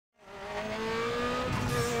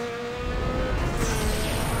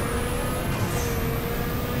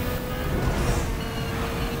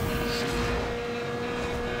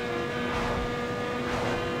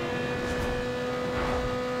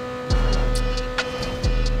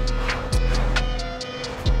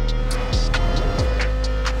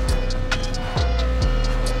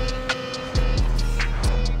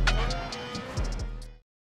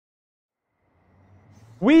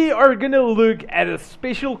we are gonna look at a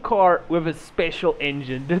special car with a special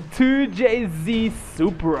engine, the 2JZ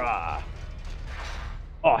Supra.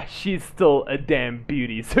 Oh, she's still a damn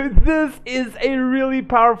beauty. So this is a really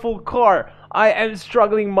powerful car. I am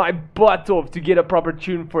struggling my butt off to get a proper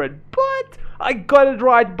tune for it, but I got it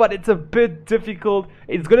right, but it's a bit difficult.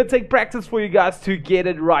 It's gonna take practice for you guys to get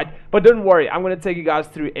it right, but don't worry, I'm gonna take you guys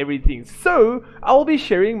through everything. So I'll be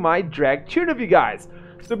sharing my drag tune with you guys.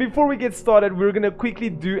 So before we get started, we're gonna quickly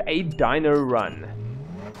do a dyno run.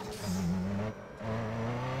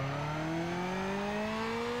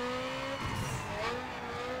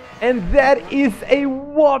 And that is a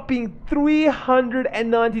whopping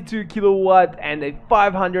 392 kilowatt and a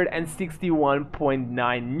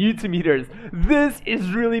 561.9 newton meters. This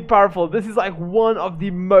is really powerful. This is like one of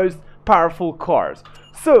the most powerful cars.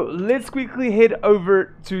 So let's quickly head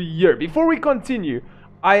over to here. Before we continue,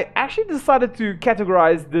 I actually decided to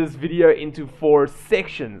categorize this video into 4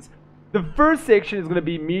 sections. The first section is going to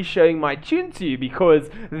be me showing my tune to you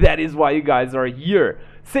because that is why you guys are here.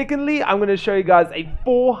 Secondly, I'm going to show you guys a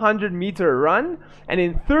 400-meter run. And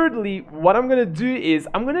then thirdly, what I'm going to do is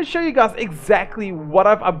I'm going to show you guys exactly what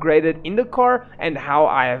I've upgraded in the car and how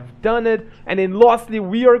I have done it. And then lastly,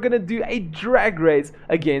 we are going to do a drag race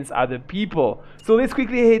against other people. So let's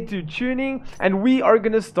quickly head to tuning and we are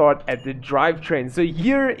going to start at the drivetrain. So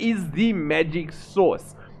here is the magic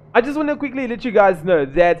sauce. I just want to quickly let you guys know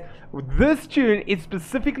that this tune is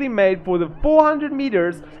specifically made for the 400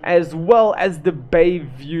 meters as well as the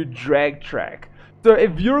Bayview drag track. So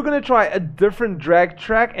if you're gonna try a different drag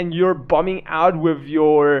track and you're bombing out with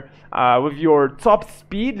your top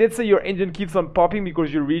speed, let's say your engine keeps on popping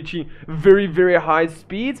because you're reaching very high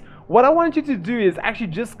speeds, what I want you to do is actually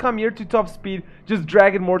just come here to top speed, just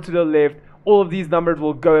drag it more to the left. All of these numbers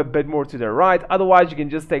will go a bit more to the right. Otherwise, you can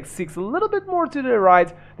just take 6 a little bit more to the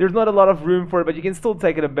right. There's not a lot of room for it, but you can still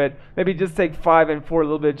take it a bit. Maybe just take 5 and 4 a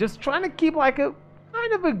little bit. Just trying to keep like a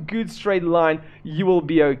kind of a good straight line. You will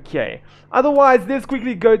be okay. Otherwise, let's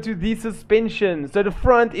quickly go to the suspension. So the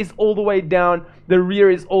front is all the way down. The rear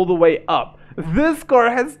is all the way up. This car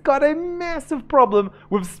has got a massive problem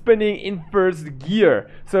with spinning in first gear.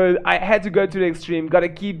 So I had to go to the extreme. Got to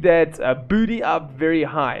keep that booty up very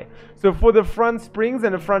high. So for the front springs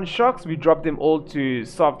and the front shocks, we drop them all to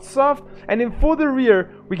soft. And then for the rear,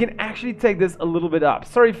 we can actually take this a little bit up.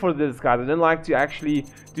 Sorry for this, guys. I don't like to actually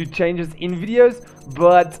do changes in videos.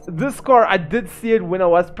 But this car, I did see it when I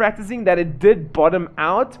was practicing that it did bottom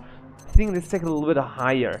out. I think let's take it a little bit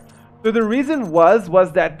higher. So the reason was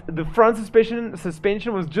that the front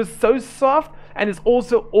suspension was just so soft and it's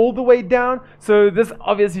also all the way down. So this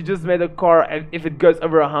obviously just made the car, if it goes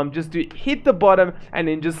over a hump, just to hit the bottom and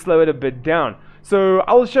then just slow it a bit down. So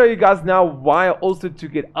I'll show you guys now why I also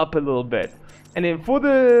took it up a little bit. And then for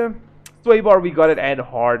the sway bar, we got it at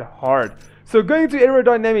hard. So going to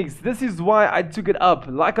aerodynamics, this is why I took it up.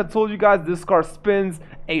 Like I told you guys, this car spins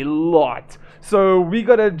a lot. So we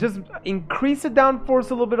gotta just increase the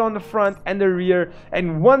downforce a little bit on the front and the rear.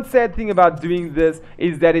 And one sad thing about doing this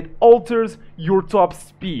is that it alters your top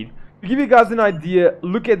speed. To give you guys an idea,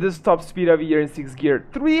 look at this top speed over here in 6th gear,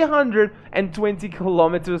 320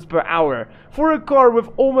 kilometers per hour. For a car with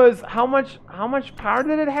almost, how much power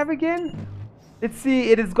did it have again? Let's see,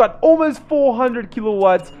 it has got almost 400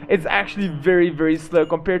 kilowatts. It's actually very slow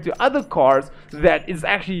compared to other cars that is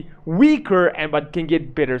actually weaker but can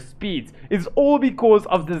get better speeds. It's all because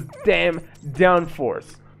of this damn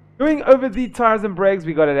downforce. Going over the tires and brakes,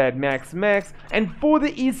 we got it at max. And for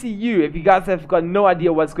the ECU, if you guys have got no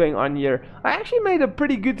idea what's going on here, I actually made a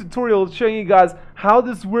pretty good tutorial showing you guys how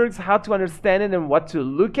this works, how to understand it and what to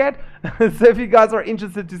look at. So if you guys are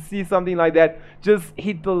interested to see something like that, just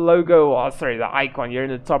hit the logo, the icon here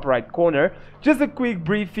in the top right corner. Just a quick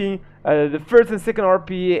briefing. The first and second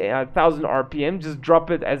RP, 1000 RPM, just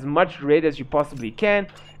drop it as much red as you possibly can.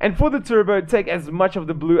 And for the turbo, take as much of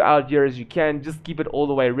the blue out here as you can. Just keep it all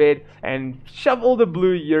the way red and shove all the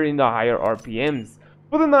blue here in the higher RPMs.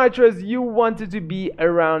 For the nitros, you want it to be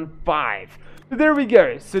around 5. So there we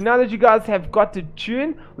go. So now that you guys have got the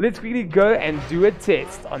tune, let's quickly go and do a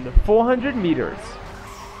test on the 400 meters.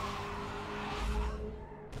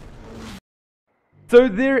 So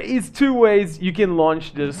there is 2 ways you can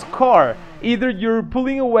launch this car. Either you're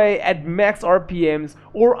pulling away at max RPMs,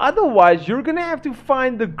 or otherwise you're gonna have to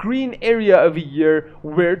find the green area over here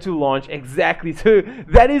where to launch exactly. So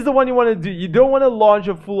that is the one you want to do. You don't want to launch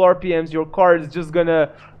at full RPMs. Your car is just gonna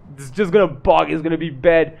bog. It's gonna be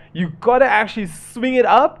bad. You gotta actually swing it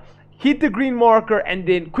up, hit the green marker, and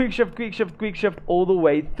then quick shift all the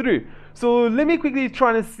way through. So let me quickly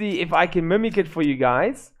try to see if I can mimic it for you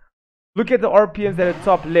guys. Look at the RPMs at the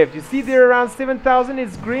top left. You see there around 7,000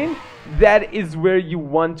 is green? That is where you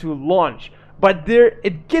want to launch. But there,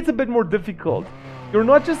 it gets a bit more difficult. You're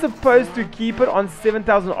not just supposed to keep it on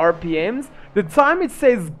 7,000 RPMs. The time it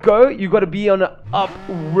says go, you got to be on an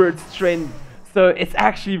upwards trend. So it's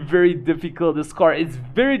actually very difficult. This car is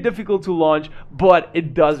very difficult to launch, but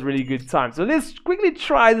it does really good time. So let's quickly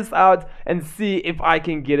try this out and see if I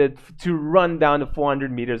can get it to run down to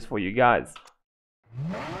 400 meters for you guys.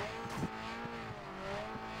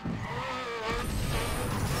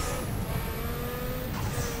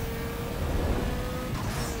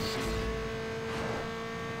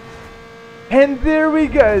 And there we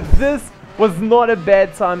go. This was not a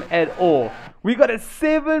bad time at all. We got a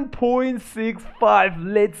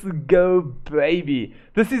 7.65. Let's go, baby.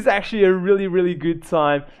 This is actually a really good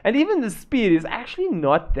time. And even the speed is actually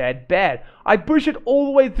not that bad. I push it all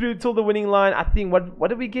the way through till the winning line. I think, what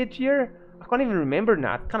did we get here? I can't even remember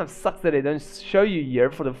now. It kind of sucks that they don't show you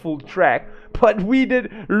here for the full track. But we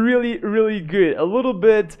did really good. A little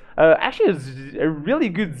bit, actually a really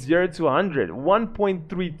good 0 to 100.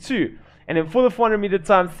 1.32. And then for the 400 meter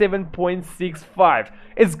time, 7.65.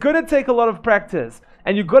 It's gonna take a lot of practice.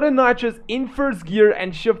 And you gotta nitrous in first gear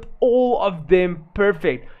and shift all of them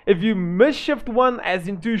perfect. If you miss shift one, as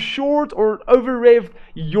in too short or over revved,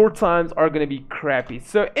 your times are gonna be crappy.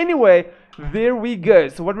 So anyway, there we go.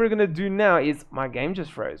 So what we're gonna do now is, my game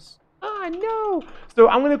just froze. Ah, no. So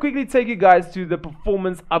I'm gonna quickly take you guys to the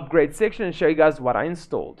performance upgrade section and show you guys what I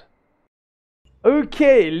installed.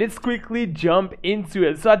 Okay, let's quickly jump into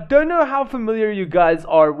it. So I don't know how familiar you guys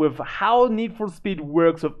are with how Need for Speed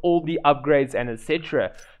works with all the upgrades and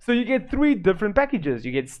etc. So you get 3 different packages.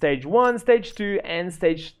 You get stage 1, stage 2 and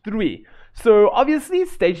stage 3. So obviously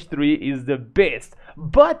stage 3 is the best,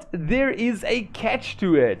 but there is a catch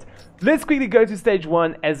to it. Let's quickly go to stage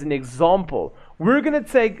 1 as an example. We're gonna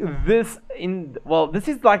take this in, well, this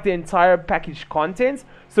is like the entire package contents.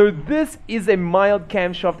 So this is a mild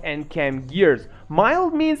camshaft and cam gears.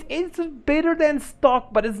 Mild means it's better than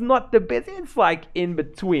stock, but it's not the best. It's like in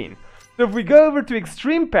between. So if we go over to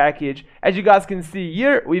extreme package, as you guys can see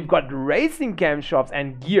here, we've got racing camshafts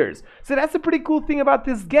and gears. So that's a pretty cool thing about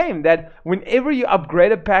this game, that whenever you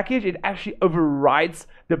upgrade a package, it actually overrides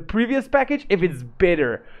the previous package if it's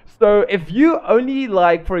better. So if you only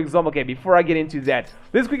like, for example, okay, before I get into that,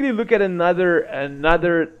 let's quickly look at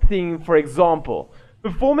another thing. For example,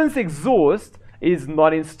 performance exhaust is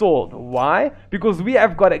not installed. Why? Because we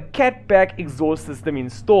have got a catback exhaust system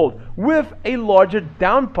installed with a larger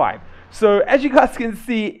downpipe. So as you guys can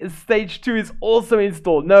see, stage 2 is also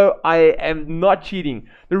installed. No, I am not cheating.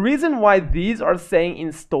 The reason why these are saying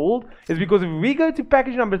installed is because if we go to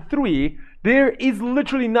package number 3, there is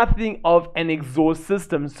literally nothing of an exhaust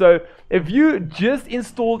system. So if you just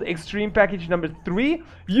installed extreme package number 3,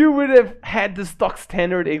 you would have had the stock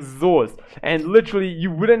standard exhaust, and literally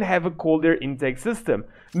you wouldn't have a cold air intake system.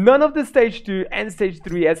 None of the stage 2 and stage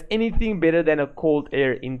 3 has anything better than a cold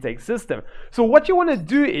air intake system. So what you want to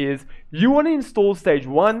do is, you want to install stage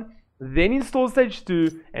 1, then install stage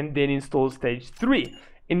 2, and then install stage 3.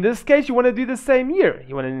 In this case, you want to do the same here.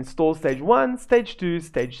 You want to install stage 1, stage 2,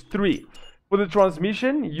 stage 3. For the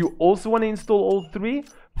transmission, you also want to install all 3.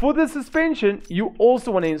 For the suspension, you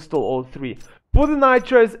also want to install all 3. For the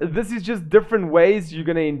nitros, this is just different ways you're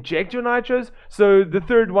going to inject your nitros. So the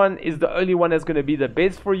third one is the only one that's going to be the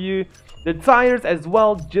best for you. The tires as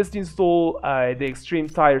well, just install the extreme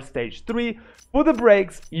tire stage 3. For the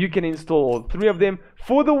brakes, you can install all 3 of them.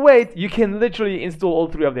 For the weight, you can literally install all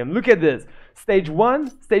 3 of them. Look at this. Stage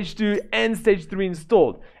 1, stage 2 and stage 3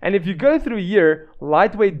 installed. And if you go through here,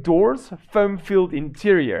 lightweight doors, foam filled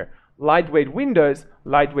interior, lightweight windows,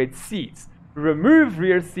 lightweight seats, remove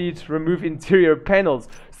rear seats, remove interior panels.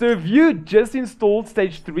 So if you just installed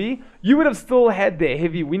stage 3, you would have still had the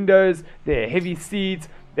heavy windows, the heavy seats,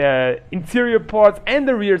 the interior parts and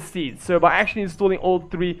the rear seats. So by actually installing all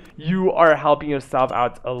 3, you are helping yourself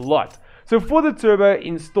out a lot. So for the turbo,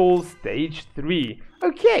 install stage 3.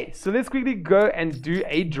 Okay, so let's quickly go and do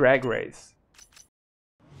a drag race.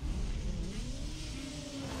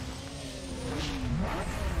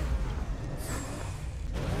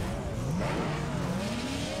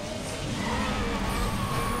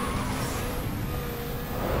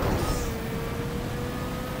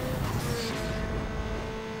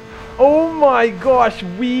 Oh my gosh,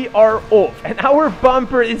 we are off and our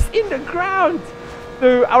bumper is in the ground.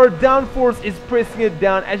 So our downforce is pressing it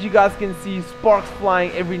down. As you guys can see, sparks flying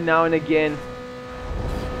every now and again.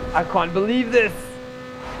 I can't believe this.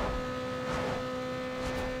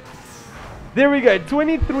 There we go,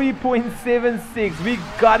 23.76. We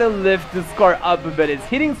gotta lift this car up a bit. It's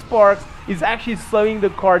hitting sparks. is actually slowing the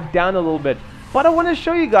car down a little bit. But I want to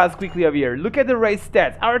show you guys quickly over here. Look at the race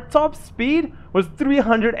stats. Our top speed was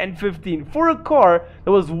 315 for a car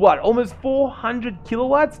that was what, almost 400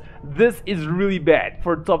 kilowatts. This is really bad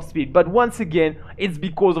for top speed, but once again, it's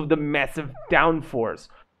because of the massive downforce.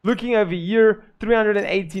 Looking over here,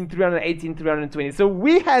 318, 318, 320. So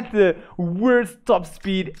we had the worst top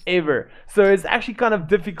speed ever. So it's actually kind of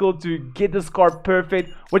difficult to get this car perfect.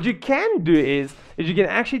 What you can do is you can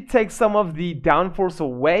actually take some of the downforce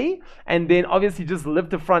away and then obviously just lift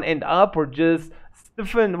the front end up, or just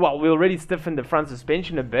stiffen, well, we already stiffened the front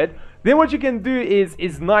suspension a bit. Then what you can do is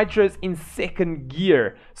nitros in second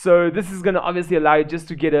gear. So this is going to obviously allow you just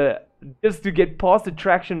to get past the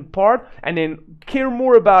traction part and then care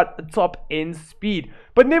more about top end speed.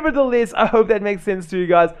 But nevertheless, I hope that makes sense to you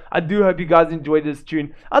guys. I do hope you guys enjoyed this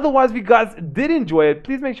tune. Otherwise, if you guys did enjoy it,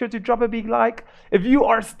 please make sure to drop a big like. If you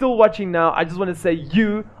are still watching now, I just want to say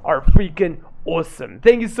you are freaking awesome.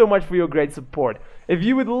 Thank you so much for your great support. If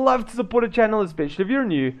you would love to support the channel, especially if you're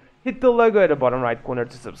new, hit the logo at the bottom right corner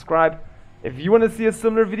to subscribe. If you want to see a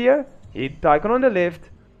similar video, hit the icon on the left.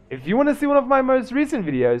 If you want to see one of my most recent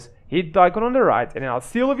videos, hit the icon on the right, and I'll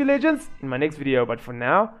see all of you legends in my next video. But for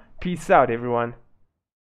now, peace out everyone.